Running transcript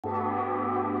Good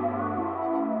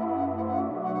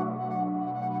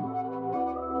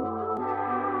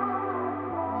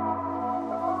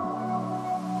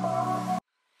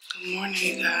morning,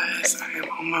 you guys. I am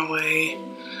on my way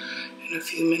in a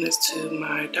few minutes to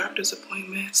my doctor's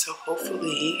appointment, so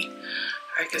hopefully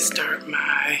I can start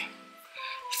my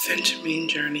Phentermine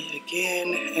journey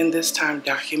again, and this time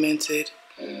document it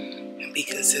and be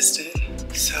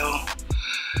consistent. So,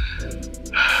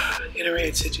 getting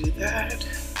ready to do that.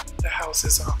 The house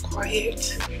is all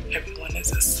quiet. Everyone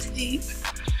is asleep.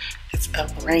 It's a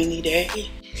rainy day. We're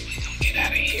gonna get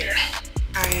out of here.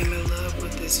 I am in love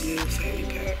with this new fanny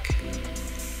pack.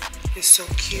 It's so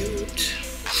cute.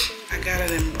 I got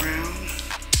it in brown.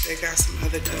 They got some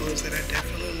other colors that I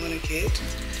definitely want to get.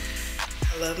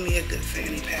 I love me a good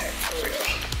fanny pack, for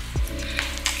real.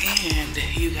 And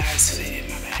you guys fit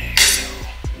in my bag, so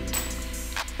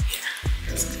yeah,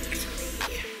 that's good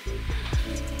for me.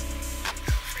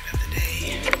 Outfit of the day.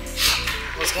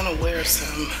 I was gonna wear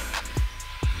some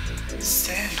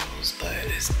sandals, but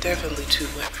it's definitely too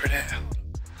wet for that.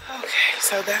 Okay,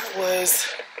 so that was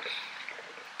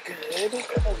good,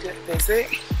 a good visit.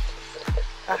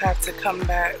 I have to come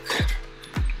back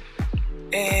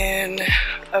in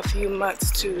a few months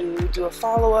to do a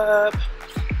follow-up,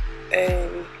 a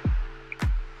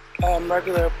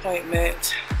regular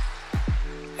appointment,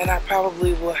 and I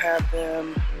probably will have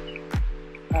them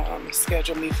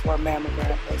schedule me for a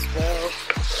mammogram as well.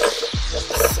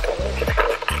 So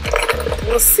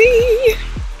we'll see.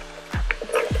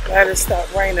 Glad it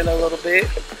stopped raining a little bit.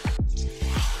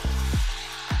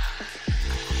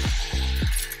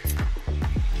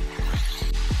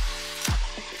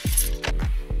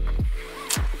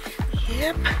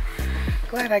 Yep,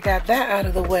 glad I got that out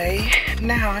of the way.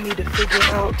 Now I need to figure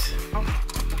out, where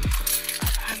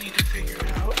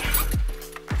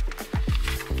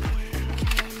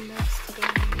I'm next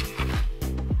going.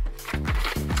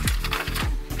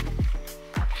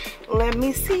 Let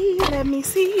me see.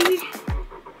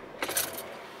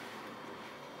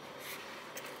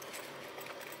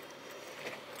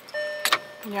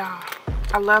 Yeah,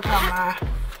 I love how my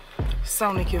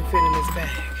Sony can fit in this bag.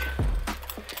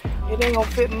 It ain't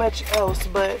gonna fit much else,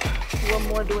 but what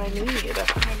more do I need? I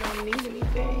don't need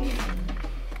anything.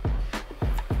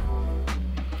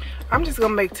 I'm just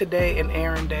gonna make today an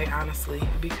errand day, honestly,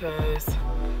 because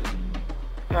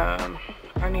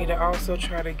I need to also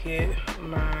try to get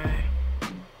my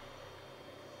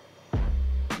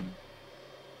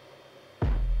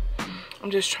I'm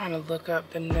just trying to look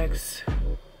up the next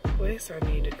place I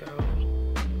need to go.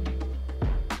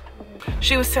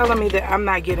 She was telling me that I'm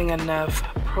not getting enough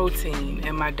protein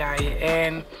in my diet,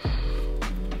 and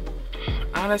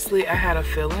honestly I had a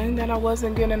feeling that I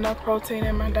wasn't getting enough protein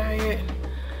in my diet,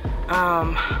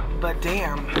 but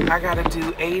damn, I gotta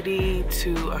do 80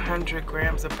 to 100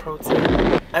 grams of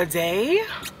protein a day.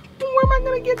 Where am I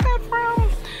gonna get that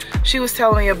from? She was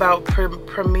telling me about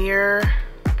Premier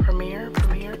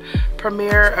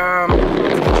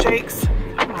shakes.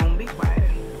 Come on, be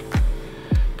quiet.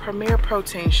 Premier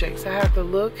protein shakes. I have to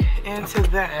look into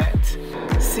that,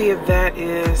 see if that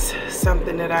is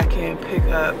something that I can pick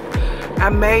up. I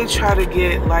may try to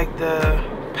get like the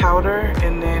powder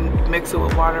and then mix it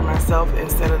with water myself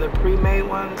instead of the pre-made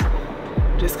ones,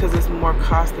 just because it's more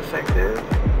cost effective.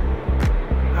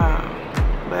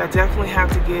 But I definitely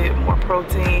have to get more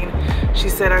protein. She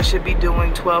said I should be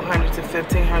doing 1,200 to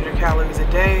 1,500 calories a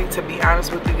day. To be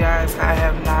honest with you guys, I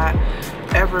have not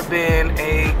ever been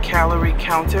a calorie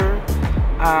counter.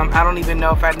 I don't even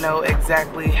know if I know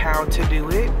exactly how to do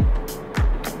it,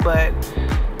 but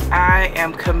I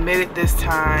am committed this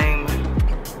time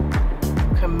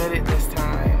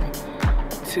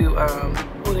to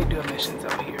oh, they do emissions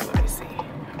over here. Let me see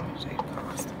how much they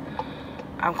cost.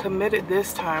 I'm committed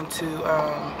this time to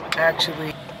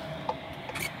actually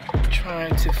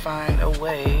trying to find a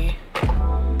way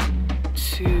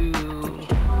to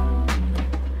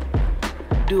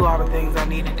do all the things I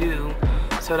need to do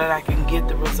so that I can get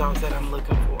the results that I'm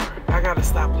looking for. I gotta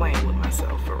stop playing with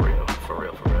myself, for real.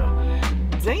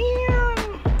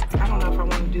 Damn! I don't know if I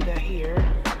want to do that here.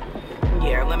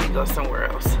 Yeah, let me go somewhere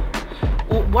else.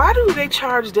 Well, why do they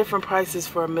charge different prices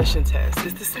for emission tests?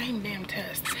 It's the same damn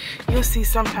test. You'll see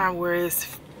sometime where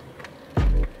it's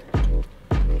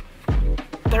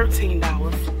 $13.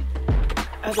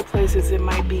 Other places it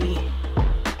might be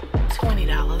 $20.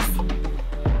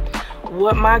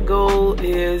 What my goal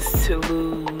is to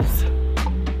lose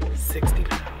 60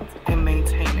 pounds and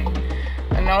maintain it.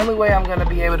 And the only way I'm gonna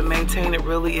be able to maintain it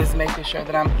really is making sure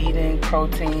that I'm eating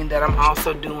protein, that I'm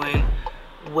also doing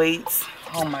weights.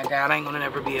 Oh my God, I ain't gonna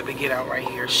never be able to get out right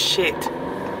here. Shit.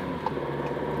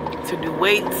 to do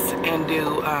weights and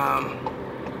do,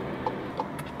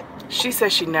 she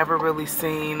says she never really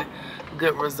seen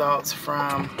good results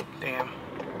from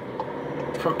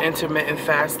intermittent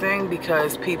fasting,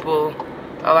 because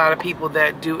a lot of people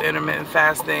that do intermittent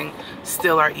fasting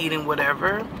still are eating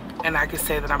whatever. And I could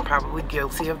say that I'm probably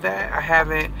guilty of that.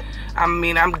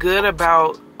 I'm good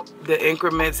about the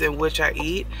increments in which I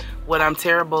eat. What I'm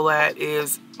terrible at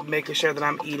is making sure that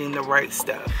I'm eating the right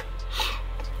stuff.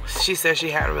 She said she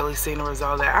hadn't really seen a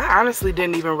result of that. I honestly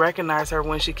didn't even recognize her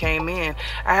when she came in.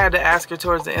 I had to ask her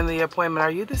towards the end of the appointment, are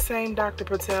you the same Dr.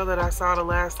 Patel that I saw the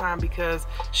last time? Because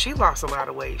she lost a lot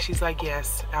of weight. She's like,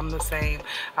 yes, I'm the same.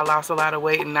 I lost a lot of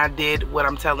weight and I did what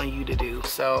I'm telling you to do.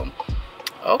 So,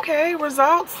 okay,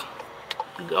 results.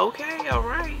 Okay, all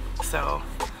right. So,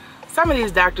 some of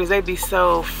these doctors, they be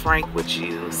so frank with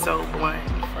you, so blunt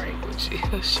and frank with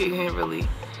you. She didn't really,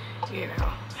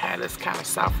 had us kind of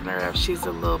soften her up. She was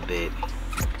a little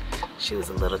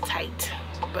tight,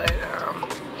 but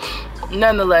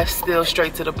nonetheless, still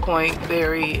straight to the point,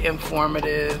 very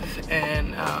informative,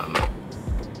 and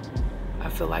I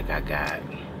feel like I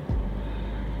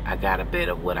got a bit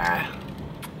of what I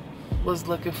was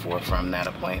looking for from that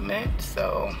appointment.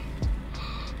 So,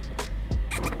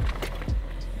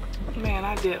 man,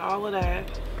 I did all of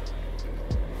that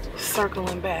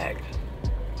circling back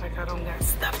like I don't got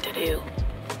stuff to do.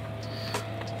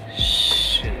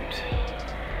 Shoot.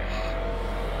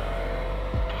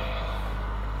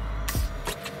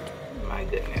 My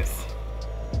goodness.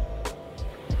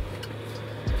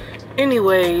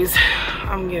 Anyways,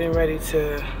 I'm getting ready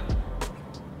to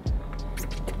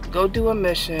go do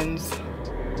admissions.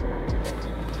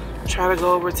 Try to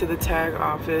go over to the tag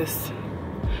office.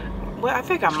 Well, I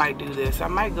think I might do this. I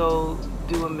might go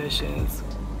do admissions,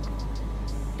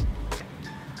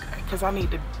 because I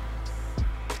need to.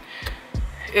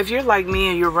 If you're like me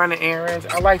and you're running errands,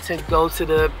 I like to go to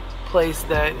the place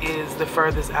that is the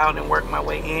furthest out and work my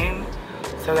way in,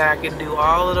 so that I can do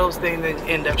all of those things and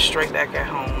end up straight back at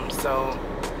home. So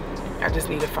I just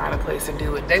need to find a place to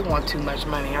do it. They want too much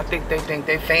money. I think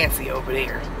they fancy over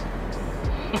there.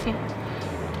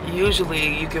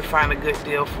 Usually you can find a good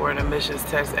deal for an admissions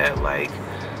test at like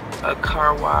a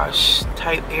car wash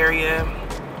type area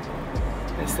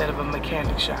instead of a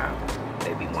mechanic shop.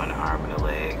 They be one arm and a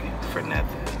leg for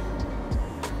nothing.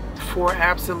 For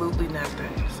absolutely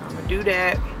nothing. So I'm gonna do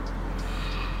that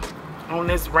on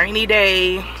this rainy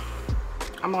day.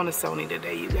 I'm on a Sony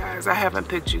today, you guys. I haven't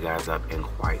picked you guys up in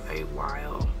quite a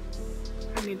while.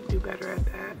 I need to do better at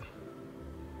that.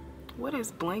 What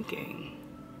is blinking?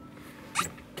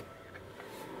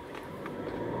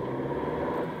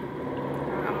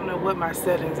 I don't know what my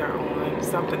settings are on.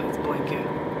 Something is blinking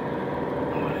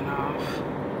on and off.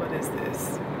 What is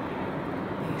this?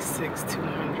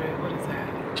 E6200. What is that?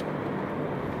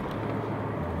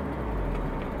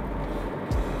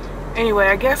 Anyway,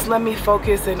 I guess let me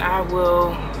focus and I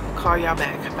will call y'all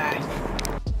back. Bye.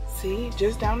 See,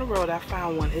 just down the road I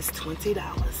found one. It's $20.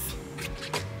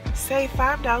 Save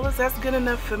 $5. That's good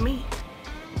enough for me.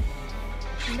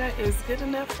 That is good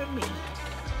enough for me.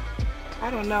 I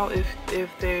don't know if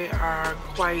they are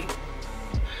quite.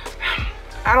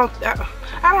 I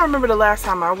don't remember the last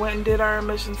time I went and did our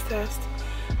admissions test.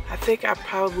 I think I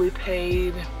probably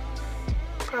paid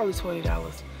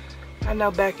 $20. I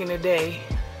know back in the day,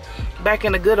 back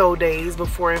in the good old days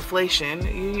before inflation,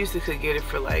 you used to could get it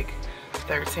for like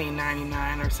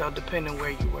 $13.99 or so, depending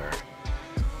where you were.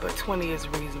 But 20 is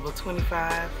reasonable.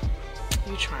 25,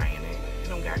 you trying it. It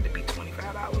don't got to be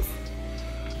 $25.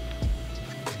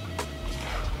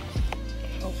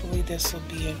 Hopefully this will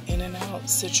be an in and out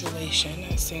situation.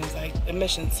 It seems like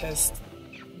admissions test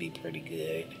be pretty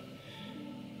good.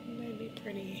 Maybe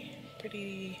pretty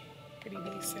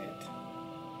decent.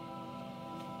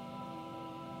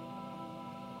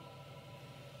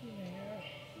 Yeah.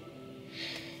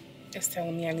 It's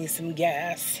telling me I need some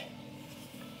gas.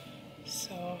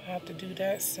 So I'll have to do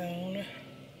that soon.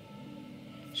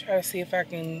 Try to see if I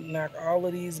can knock all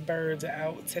of these birds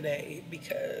out today,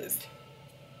 because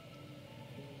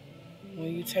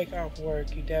when you take off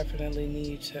work, you definitely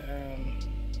need to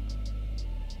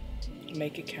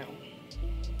make it count.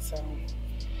 So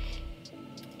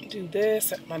do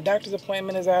this. My doctor's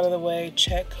appointment is out of the way.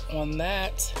 Check on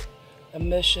that.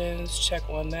 Admissions, check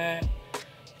on that.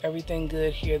 Everything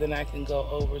good here. Then I can go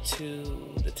over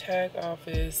to the tag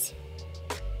office,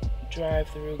 drive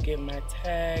through, get my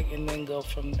tag, and then go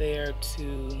from there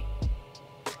to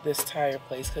this tire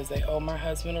place, because they owe my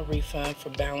husband a refund for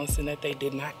balancing that they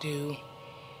did not do.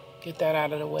 Get that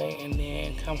out of the way and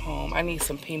then come home. I need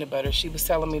some peanut butter. She was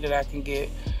telling me that I can get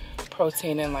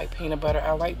protein in like peanut butter.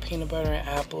 I like peanut butter and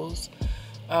apples.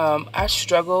 I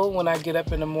struggle when I get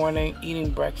up in the morning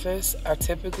eating breakfast. I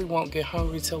typically won't get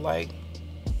hungry till like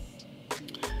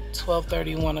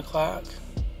 12:30, 1 o'clock.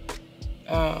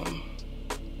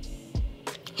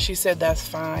 She said that's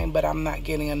fine, but I'm not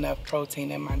getting enough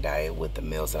protein in my diet with the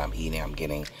meals that I'm eating. I'm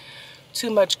getting too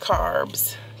much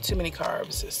carbs, too many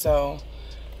carbs. So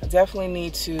I definitely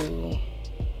need to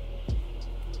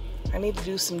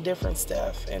do some different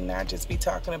stuff and not just be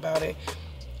talking about it.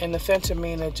 And the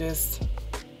Phentermine will just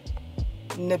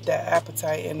nip that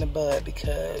appetite in the bud,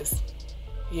 because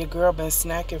your girl been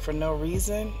snacking for no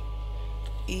reason,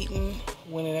 eating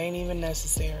when it ain't even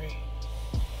necessary.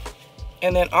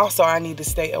 And then also I need to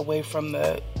stay away from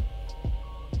the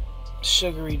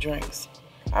sugary drinks.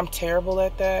 I'm terrible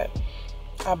at that.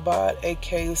 I bought a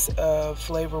case of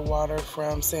flavored water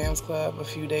from Sam's Club a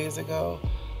few days ago.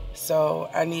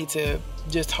 So I need to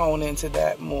just hone into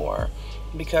that more,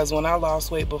 because when I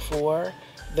lost weight before,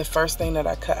 the first thing that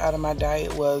I cut out of my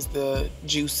diet was the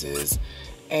juices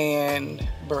and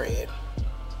bread.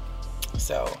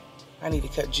 So I need to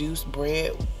cut juice,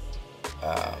 bread,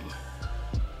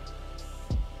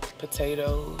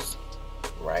 potatoes,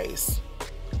 rice.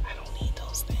 I don't need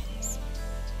those things.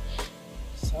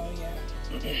 So yeah,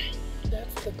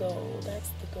 that's the goal. That's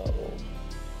the goal.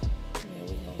 And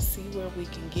we're gonna see where we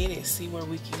can get it. See where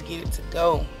we can get it to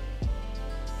go.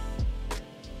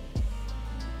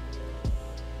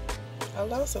 I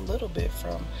lost a little bit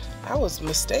from. I was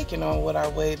mistaken on what I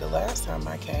weighed the last time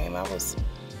I came. I was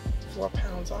 4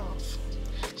 pounds off.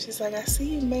 She's like, I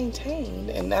see you maintained,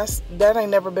 and that ain't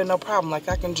never been no problem. Like,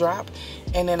 I can drop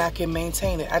and then I can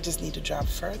maintain it. I just need to drop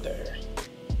further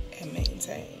and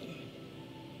maintain.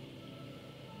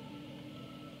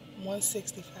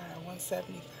 165,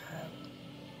 175.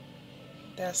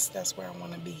 That's where I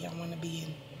want to be. I want to be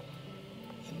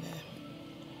in the,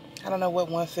 I don't know what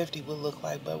 150 would look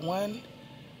like, but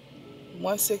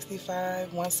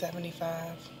 165,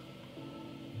 175.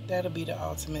 That'll be the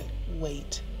ultimate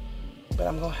weight. But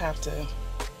I'm gonna have to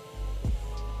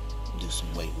do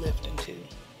some weightlifting too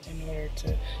in order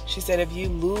to. She said if you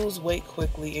lose weight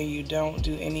quickly and you don't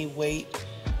do any weight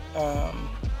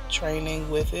training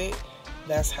with it,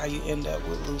 that's how you end up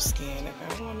with loose skin. And I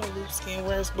don't want no loose skin.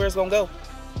 Where's it gonna go?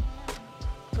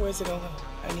 Where's it gonna go?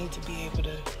 I need to be able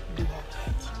to do all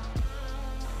that.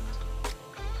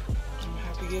 I'm gonna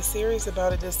have to get serious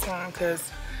about it this time, because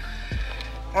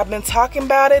I've been talking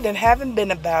about it and haven't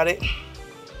been about it.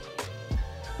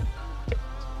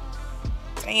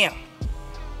 Damn.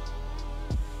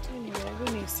 Anyway,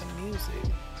 we need some music.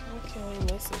 What can we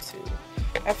listen to?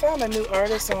 I found a new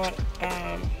artist on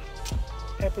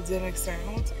Epidemic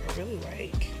Sounds I really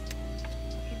like.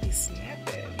 He be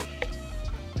snapping.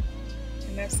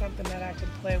 And that's something that I can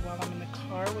play while I'm in the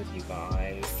car with you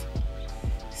guys.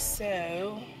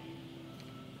 So,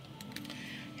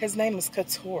 his name is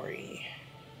Katori.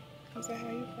 Is that how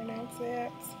you pronounce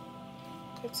that?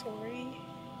 Katori?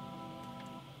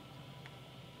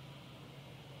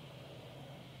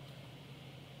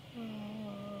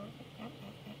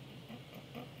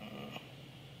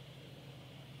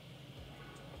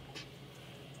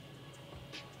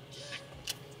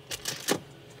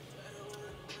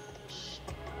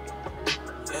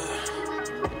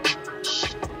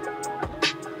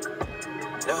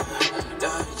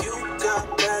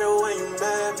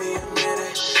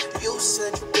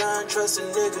 Trusting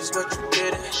niggas, but you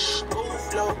didn't.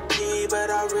 Move low key, but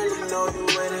I really know you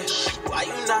with it. Why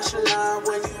you nonchalant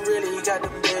when you really got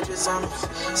them bitches? I'm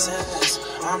obsessed,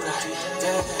 I'm like,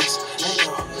 yes, ain't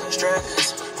no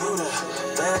stress. You the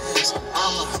best,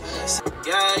 I'm a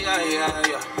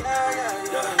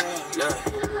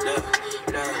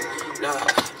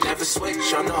Never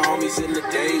switch on the homies in the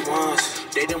day ones.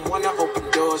 They didn't wanna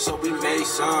open doors, so we made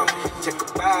some. Take a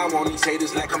bow on these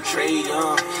haters like I'm Trey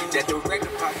Young. That direct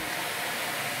deposit.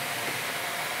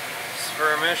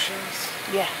 For emissions?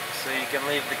 Yeah. So you can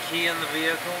leave the key in the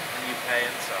vehicle and you pay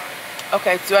inside.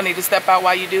 Okay, do I need to step out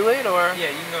while you do it, or? Yeah,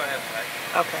 you can go ahead and pay.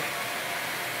 Okay.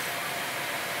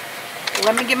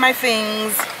 Let me get my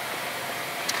things.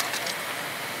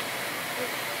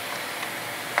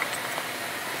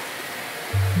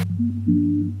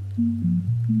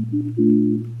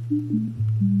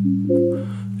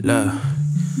 Love.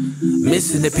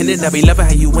 Miss Independent, I be loving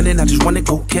how you winning. I just wanna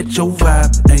go catch your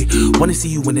vibe. Ayy, wanna see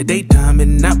you in the daytime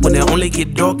and not when it only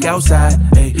get dark outside.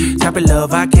 Ayy, type of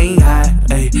love I can't hide.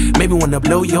 Ayy, maybe wanna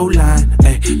blow your line.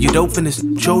 Ayy, you don't finish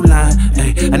your line.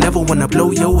 Ayy, I never wanna blow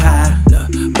your high.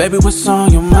 Baby, what's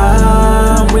on your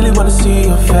mind? Really wanna see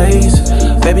your face.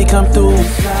 Baby, come through.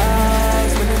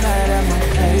 Spend the night at my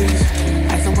place.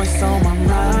 Asking what's on my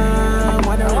mind.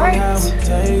 Wondering how it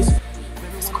tastes.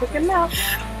 Quick enough.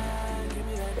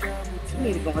 I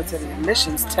need to go into the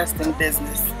emissions testing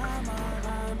business.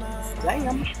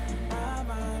 Damn.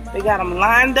 They got them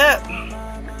lined up.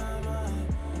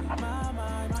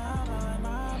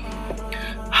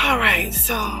 All right,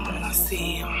 so let's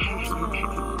see.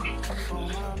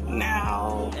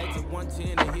 Now,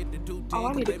 oh,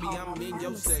 I need to call my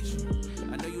pharmacy.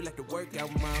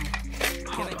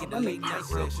 Hold on, let me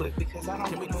park real quick because I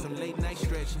don't want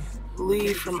to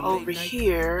leave from over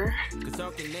here and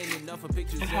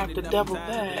have to double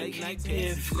back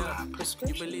if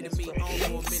prescription is ready.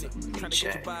 So let me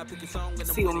check.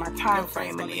 See what my time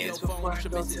frame is before I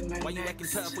go to my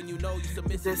next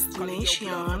destination.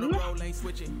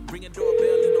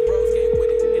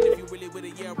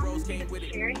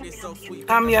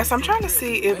 Yes, I'm trying to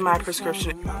see if my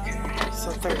prescription. Okay,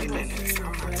 so 30 minutes.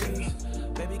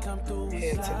 I'm about to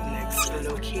head to the next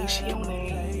location.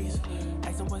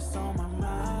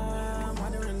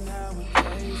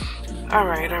 All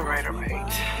right.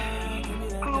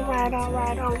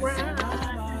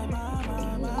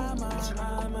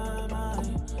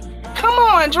 Come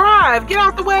on, drive. Get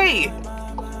out the way.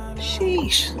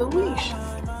 Sheesh, Louise.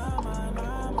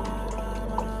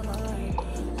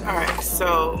 All right,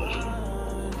 so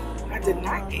I did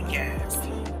not get gas.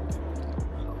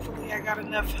 Hopefully I got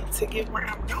enough to get where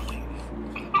I'm going.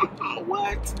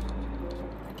 What?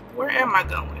 Where am I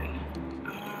going?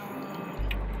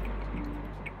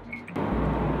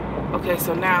 Okay,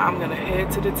 so now I'm gonna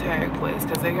head to the tag place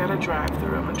because they got a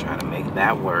drive-through. I'm gonna try to make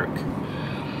that work,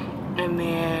 and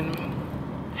then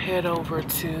head over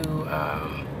to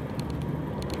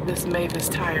this Mavis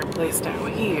tire place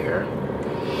down here.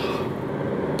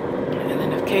 And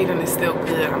then if Kaden is still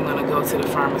good, I'm gonna go to the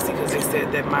pharmacy because they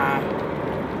said that my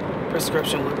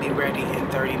prescription would be ready in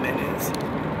 30 minutes.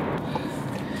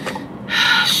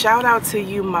 Shout out to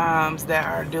you moms that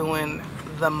are doing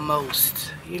the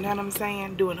most. You know what I'm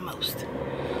saying? Doing the most.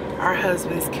 Our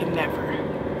husbands can never,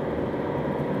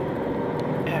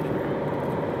 ever.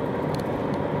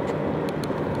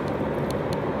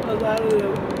 A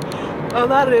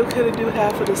lot of them couldn't do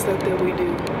half of the stuff that we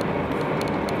do.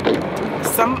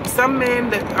 Some men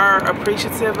that are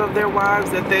appreciative of their wives,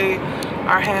 that they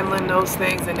are handling those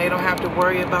things and they don't have to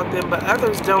worry about them, but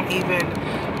others don't even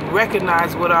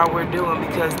recognize what all we're doing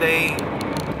because they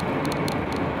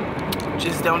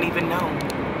just don't even know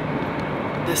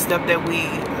the stuff that we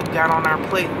got on our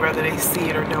plate, whether they see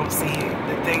it or don't see it,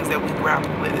 the things that we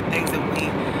grapple with, the things that we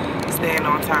stand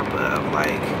on top of.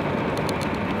 Like,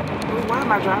 why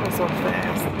am I driving so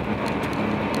fast?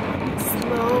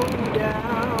 Slow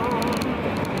down.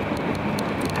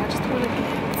 I just want to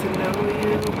get to know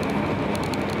you.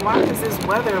 Why is this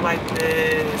weather like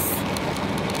this?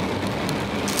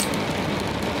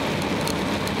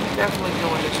 Definitely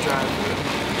doing this drive-through.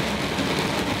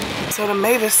 So the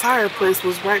Mavis tire place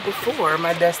was right before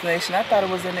my destination. I thought it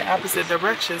was in the opposite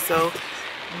direction, so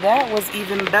that was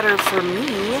even better for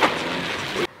me.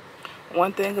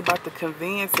 One thing about the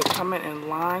convenience of coming in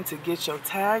line to get your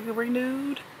tag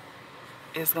renewed,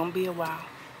 it's gonna be a while.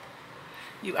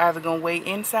 You either gonna wait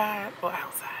inside or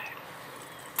outside.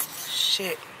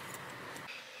 Shit.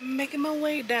 Making my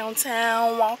way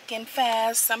downtown, walking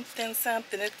fast, something,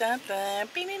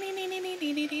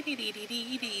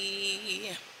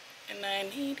 and I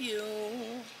need you.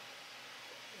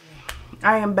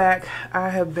 I am back. I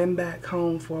have been back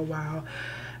home for a while.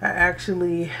 I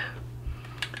actually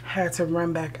had to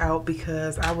run back out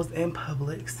because I was in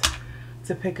Publix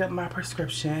to pick up my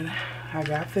prescription. I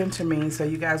got Phentermine. So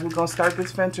you guys, we're gonna start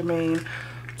this Phentermine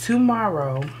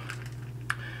tomorrow,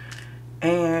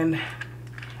 and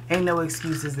ain't no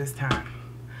excuses this time.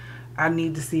 I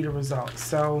need to see the results.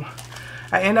 So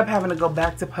I end up having to go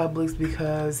back to Publix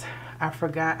because I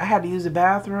forgot I had to use the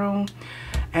bathroom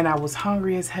and I was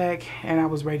hungry as heck and I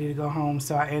was ready to go home.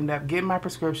 So I ended up getting my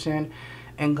prescription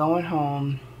and going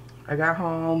home. I got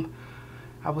home,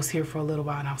 I was here for a little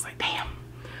while and I was like, damn.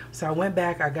 So I went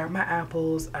back, I got my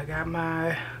apples, I got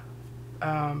my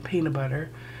peanut butter,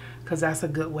 because that's a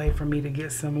good way for me to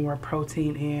get some more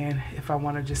protein in if I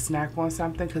want to just snack on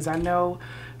something, because I know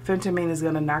Phentermine is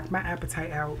going to knock my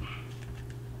appetite out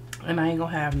and I ain't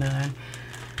going to have none.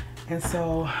 And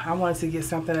so I wanted to get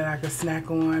something that I could snack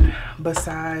on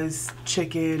besides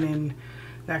chicken and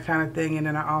that kind of thing. And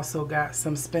then I also got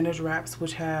some spinach wraps,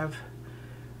 which have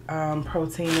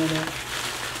protein in it.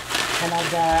 And I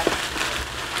got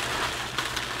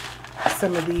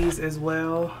some of these as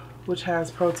well, which has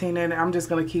protein in it. I'm just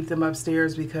going to keep them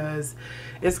upstairs because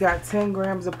it's got 10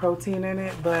 grams of protein in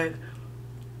it, but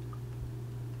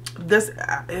this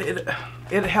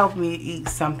it helped me eat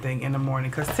something in the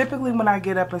morning, because typically when I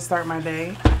get up and start my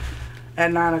day,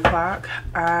 at 9 o'clock.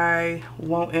 I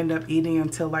won't end up eating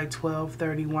until like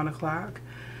 12:30, 1 o'clock.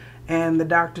 And the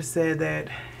doctor said that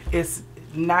it's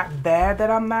not bad that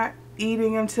I'm not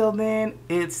eating until then.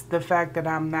 It's the fact that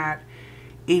I'm not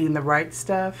eating the right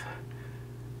stuff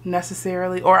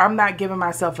necessarily, or I'm not giving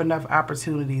myself enough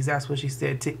opportunities, that's what she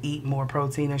said, to eat more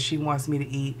protein. And she wants me to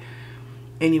eat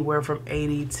anywhere from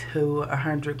 80 to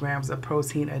 100 grams of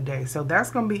protein a day. So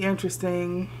that's going to be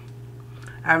interesting.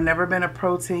 I've never been a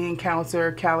protein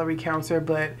counter, calorie counter,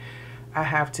 but I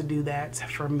have to do that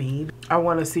for me. I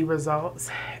want to see results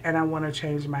and I want to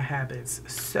change my habits.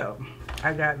 So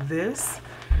I got this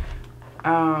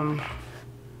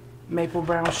maple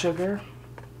brown sugar.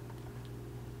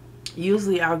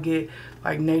 Usually I'll get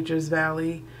like Nature's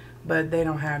Valley, but they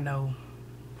don't have no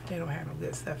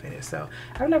good stuff in it. So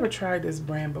I've never tried this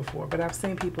brand before, but I've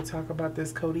seen people talk about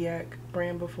this Kodiak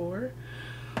brand before.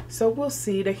 So we'll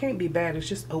see. They can't be bad. It's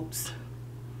just oats.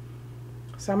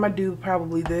 So I'm going to do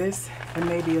probably this and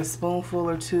maybe a spoonful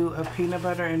or two of peanut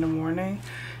butter in the morning.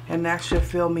 And that should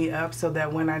fill me up so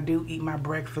that when I do eat my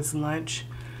breakfast lunch,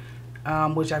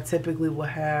 which I typically will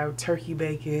have turkey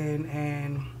bacon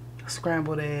and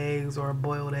scrambled eggs or a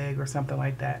boiled egg or something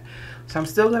like that. So I'm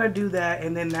still going to do that,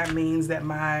 and then that means that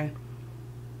my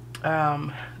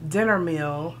dinner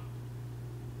meal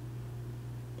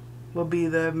will be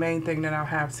the main thing that I'll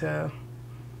have to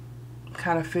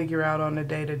kind of figure out on the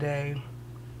day-to-day.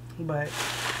 But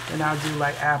then I'll do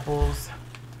like apples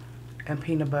and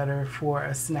peanut butter for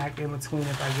a snack in between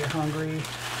if I get hungry.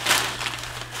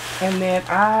 And then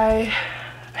I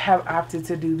have opted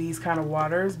to do these kind of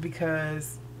waters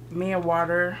because me and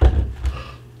water,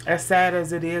 as sad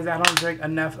as it is, I don't drink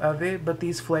enough of it, but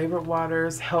these flavored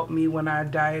waters helped me when I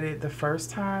dieted the first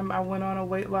time I went on a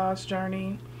weight loss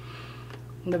journey,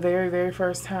 the very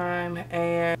first time.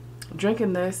 And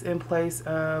drinking this in place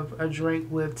of a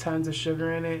drink with tons of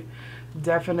sugar in it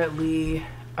definitely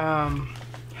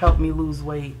helped me lose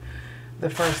weight the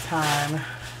first time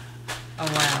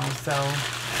around. So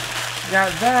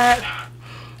got that.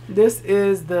 This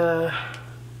is the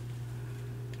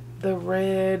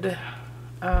red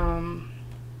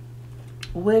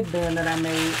wig band that I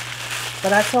made,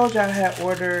 but I told you I had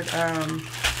ordered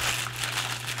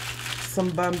some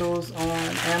bundles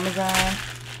on Amazon,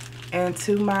 and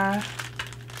to my,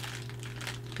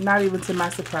 not even to my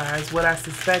surprise, what I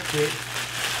suspected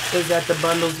is that the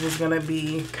bundles was gonna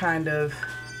be kind of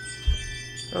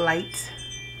light,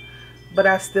 but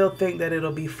I still think that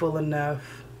it'll be full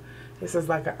enough. This is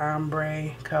like an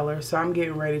ombre color, so I'm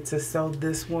getting ready to sew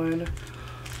this one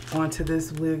onto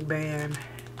this wig band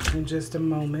in just a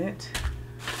moment.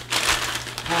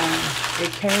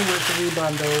 It came with 3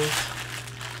 bundles,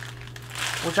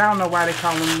 which I don't know why they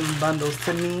call them bundles.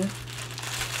 To me,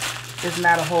 it's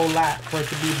not a whole lot for it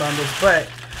to be bundles, but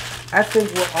I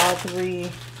think with all 3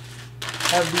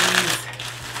 of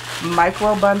these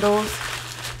micro bundles,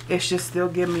 it should still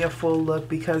give me a full look,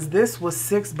 because this was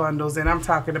 6 bundles, and I'm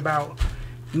talking about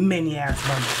mini ass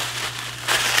bundles.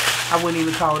 I wouldn't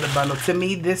even call it a bundle. To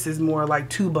me, this is more like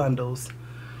 2 bundles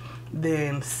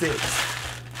than 6.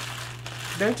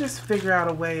 They just figure out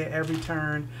a way at every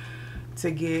turn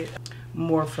to get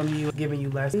more from you, giving you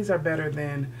less. These are better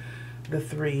than the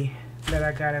 3 that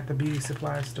I got at the beauty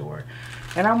supply store.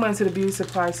 And I went to the beauty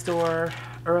supply store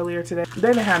earlier today. They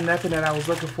didn't have nothing that I was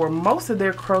looking for. Most of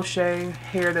their crochet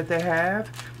hair that they have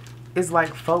is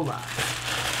like faux locks,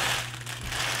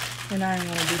 and I didn't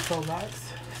want to do faux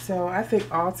locks. So I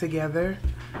think all together,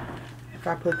 if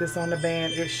I put this on the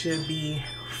band, it should be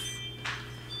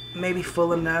maybe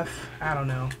full enough. I don't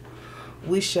know.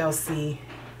 We shall see.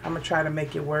 I'm gonna try to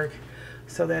make it work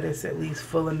so that it's at least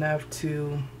full enough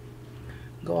to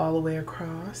go all the way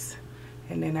across,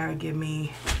 and then that'll give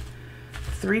me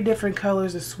 3 different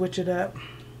colors to switch it up,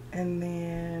 and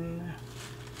then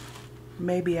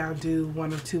maybe I'll do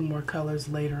 1 or 2 more colors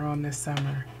later on this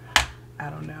summer. I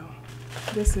don't know.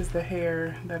 This is the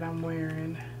hair that I'm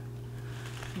wearing.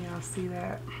 Y'all see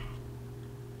that?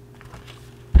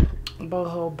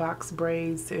 Boho box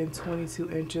braids in 22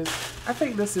 inches. I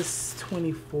think this is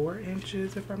 24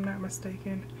 inches if I'm not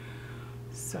mistaken.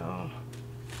 So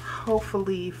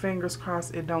hopefully, fingers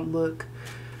crossed, it don't look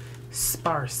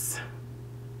sparse.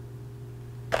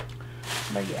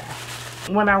 But yeah,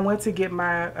 when I went to get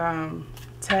my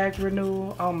tag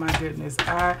renewal, oh my goodness,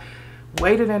 I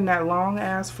waited in that long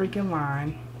ass freaking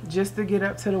line just to get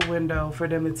up to the window for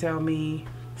them to tell me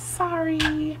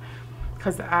sorry,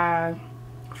 because I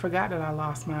forgot that I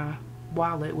lost my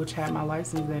wallet, which had my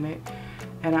license in it,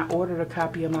 and I ordered a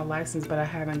copy of my license, but I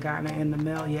haven't gotten it in the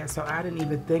mail yet, so I didn't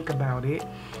even think about it.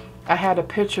 I had a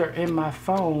picture in my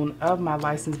phone of my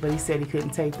license, but he said he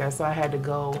couldn't take that, so I had to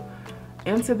go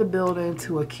into the building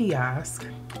to a kiosk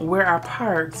where I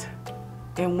parked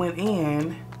and went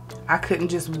in. I couldn't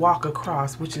just walk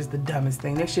across, which is the dumbest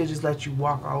thing. They should just let you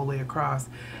walk all the way across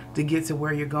to get to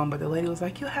where you're going. But the lady was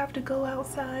like, you have to go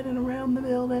outside and around the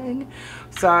building.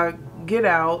 So I get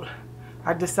out.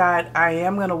 I decide I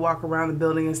am going to walk around the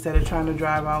building instead of trying to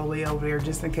drive all the way over there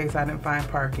just in case I didn't find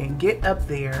parking. Get up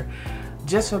there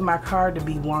just for my car to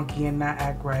be wonky and not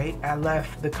act right. I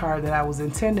left the car that I was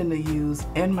intending to use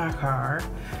in my car.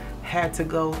 Had to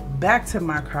go back to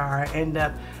my car. End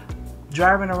up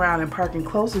driving around and parking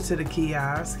closer to the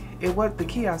kiosk. The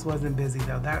kiosk wasn't busy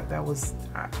though. That was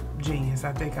genius.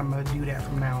 I think I'm gonna do that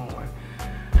from now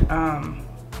on.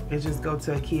 Just go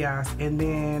to a kiosk, and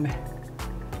then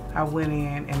I went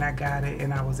in and I got it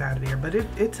and I was out of there. But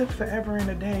it took forever and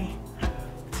a day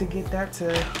to get that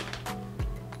to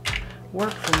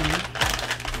work for me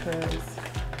because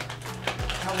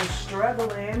I was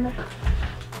struggling.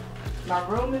 My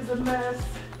room is a mess.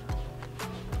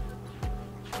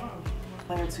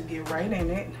 Plan to get right in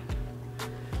it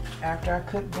after I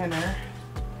cook dinner.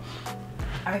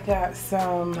 I got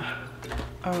some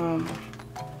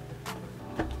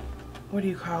what do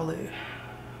you call it?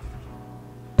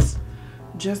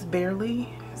 Just Barely,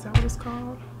 is that what it's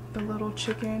called? The little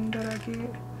chicken that I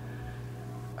get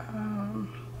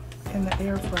in the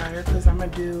air fryer, because I'm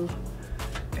gonna do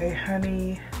a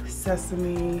honey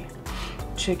sesame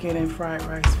chicken and fried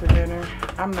rice for dinner.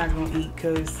 I'm not gonna eat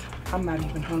because I'm not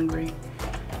even hungry.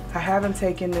 I haven't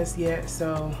taken this yet,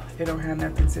 so it don't have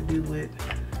nothing to do with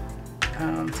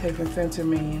taking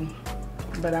Phentermine.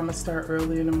 But I'm gonna start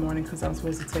early in the morning because I'm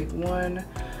supposed to take one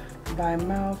by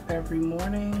mouth every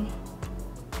morning.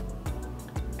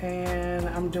 And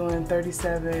I'm doing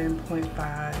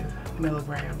 37.5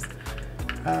 milligrams.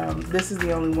 This is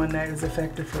the only one that is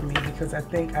effective for me because I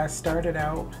think I started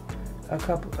out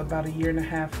about a year and a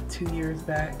half, 2 years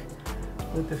back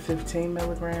with the 15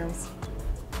 milligrams.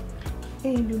 It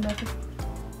ain't do nothing.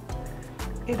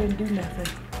 It didn't do nothing.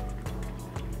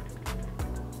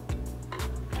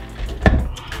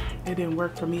 It didn't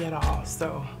work for me at all,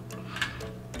 so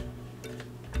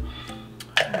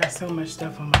I got so much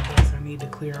stuff on my desk I need to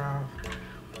clear off.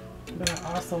 But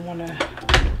I also want to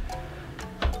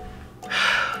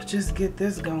just get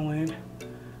this going.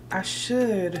 I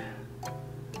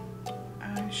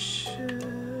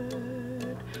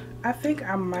think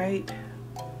I might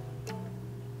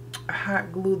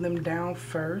hot glue them down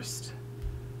first,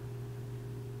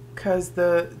 because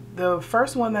the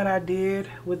first one that I did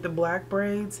with the black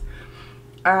braids,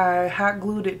 I hot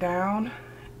glued it down,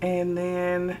 and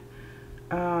then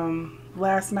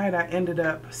last night I ended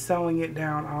up sewing it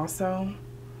down also.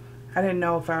 I didn't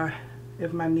know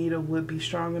if my needle would be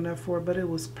strong enough for it, but it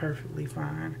was perfectly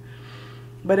fine.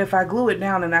 But if I glue it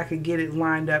down, then I could get it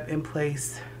lined up in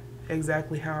place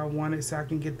exactly how I want it, so I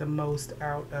can get the most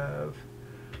out of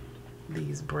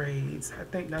these braids. I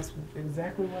think that's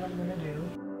exactly what I'm gonna do.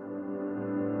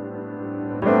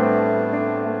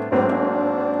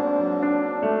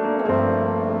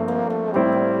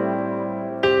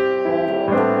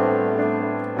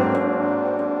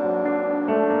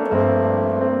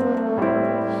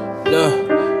 Look,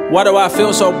 why do I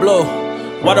feel so blue?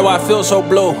 Why do I feel so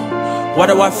blue? Why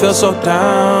do I feel so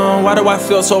down? Why do I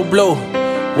feel so blue?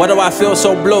 Why do I feel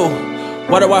so blue?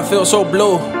 Why do I feel so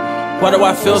blue? Why do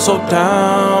I feel so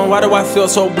down? Why do I feel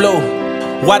so blue?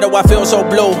 Why do I feel so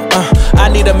blue? I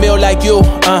need a meal like you.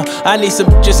 I need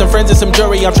just some friends and some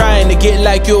jewelry. I'm trying to get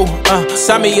like you.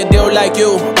 Sign me a deal like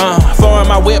you. Foreign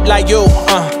my whip like you.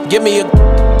 Give me a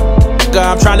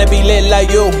I'm trying to be lit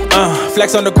like you.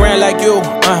 Flex on the ground like you.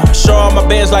 Show all my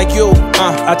bands like you.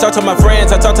 I talk to my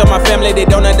friends, I talk to my family, they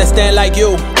don't understand like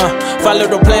you. Follow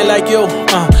the plan like you.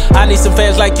 I need some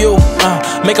fans like you.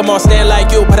 Make them all stand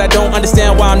like you, but I don't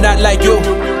understand why I'm not like you.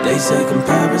 They say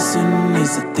comparison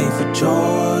is a thief of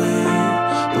joy,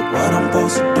 but what I'm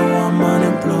supposed to do, I'm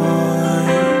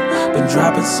unemployed. Been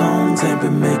dropping songs, ain't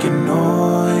been making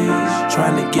noise.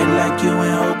 Trying to get like you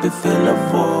and hope to fill a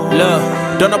void. Look,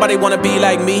 don't nobody wanna be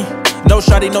like me. No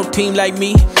shawty, no team like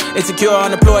me. Insecure,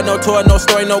 unemployed, no tour, no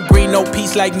story, no green, no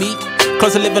peace like me.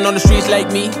 Close to living on the streets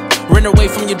like me. Run away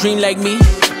from your dream like me.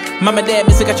 Mama, dad,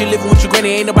 miss, I got you living with your granny.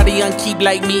 Ain't nobody unkeep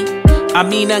like me. I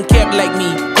mean unkept like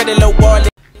me. Credit low ball.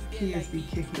 Kids be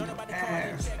kicking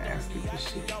ass, asking for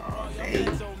shit all day.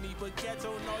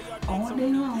 All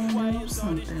day long, they want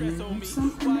something. They want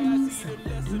something, they need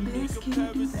something. Do this, can you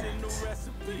do that?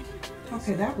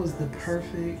 Okay, that was the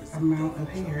perfect amount of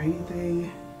hair.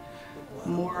 Anything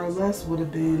more or less would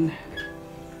have been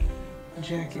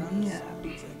jacking me up.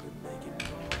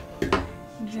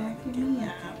 jacking me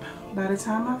up. By the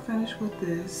time I finish with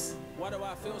this,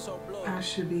 I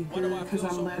should be good because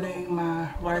I'm letting my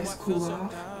rice cool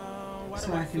off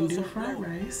so I can do fried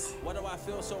rice. And then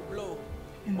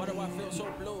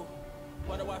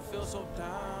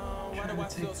try to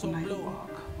take a night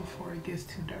walk before it gets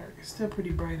too dark. It's still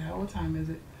pretty bright out. What time is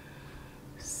it?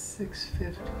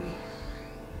 6:50.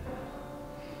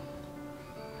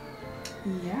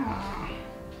 Yeah.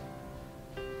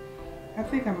 I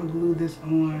think I'm gonna glue this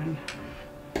on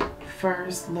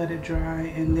first, let it dry,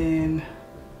 and then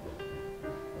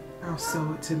I'll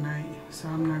sew it tonight. So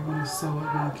I'm not gonna sew it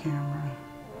on camera.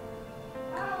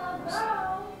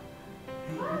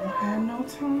 I had no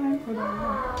time for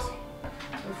that.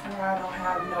 Before I don't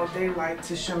have no daylight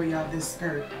to show y'all this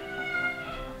skirt.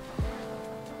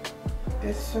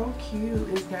 It's so cute.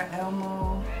 It's got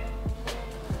Elmo.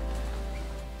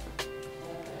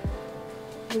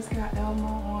 It's got Elmo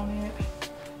on it.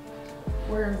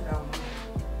 Where's Elmo?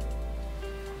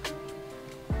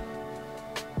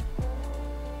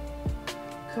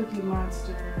 Cookie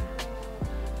Monster,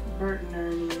 Bert and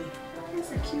Ernie.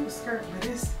 It's a cute skirt, but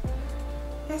it's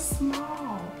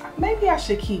small. Maybe I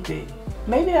should keep it.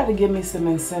 Maybe that'll give me some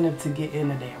incentive to get in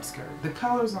the damn skirt. The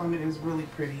colors on it is really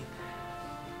pretty.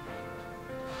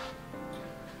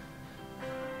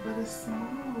 But it's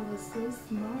small. It's so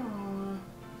small.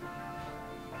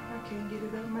 I can't get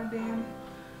it up my damn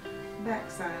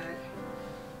backside.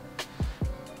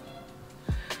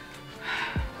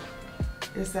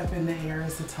 It's up in the air.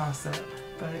 It's a toss-up,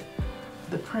 but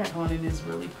the print on it is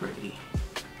really pretty.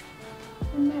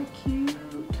 Isn't that cute?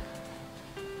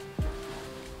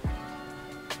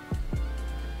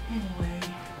 Anyway.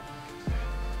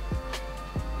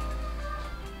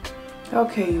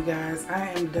 Okay, you guys, I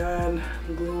am done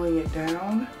gluing it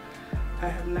down. I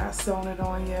have not sewn it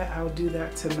on yet. I'll do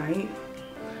that tonight.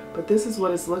 But this is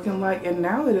what it's looking like. And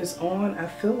now that it's on, I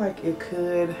feel like it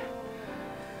could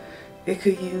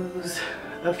use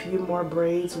a few more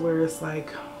braids where it's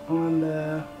like on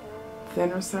the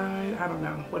thinner side. I don't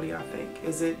know. What do y'all think?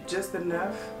 Is it just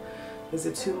enough? Is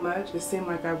it too much? It seemed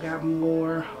like I've got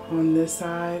more on this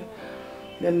side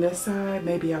than this side.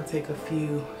 Maybe I'll take a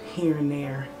few here and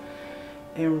there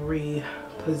and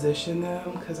reposition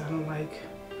them because I don't like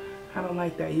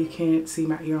that you can't see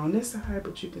my ear on this side,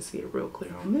 but you can see it real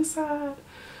clear on this side.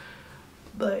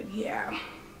 But yeah,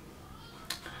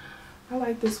 I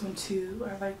like this one too.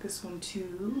 I like this one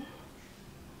too.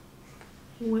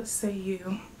 What say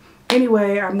you?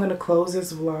 Anyway, I'm gonna close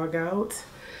this vlog out.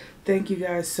 Thank you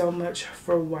guys so much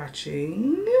for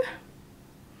watching.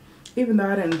 Even though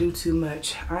I didn't do too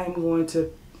much, I am going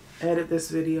to edit this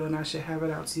video and I should have it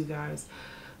out to you guys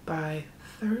by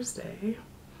Thursday,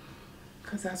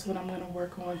 because that's what I'm going to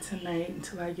work on tonight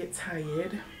until I get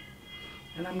tired.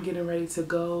 And I'm getting ready to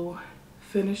go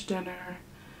finish dinner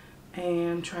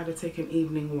and try to take an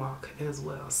evening walk as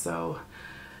well. So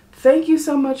thank you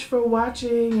so much for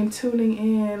watching and tuning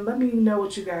in. Let me know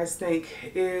what you guys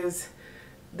think. Is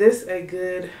this a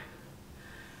good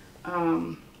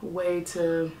way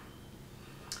to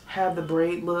have the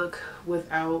braid look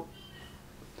without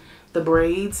the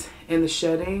braids and the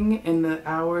shedding and the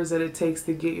hours that it takes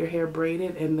to get your hair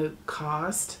braided and the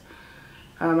cost?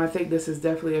 I think this is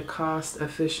definitely a cost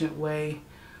efficient way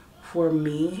for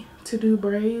me to do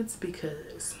braids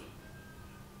because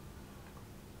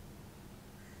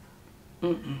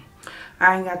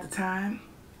I ain't got the time,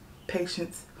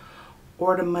 patience,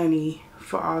 or the money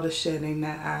for all the shedding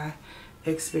that I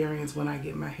experience when I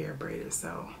get my hair braided.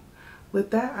 So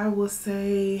with that, I will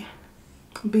say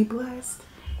be blessed.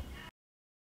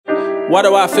 Why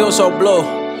do I feel so blue?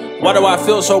 Why do I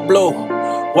feel so blue?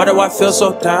 Why do I feel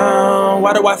so down?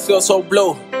 Why do I feel so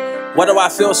blue? Why do I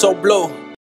feel so blue?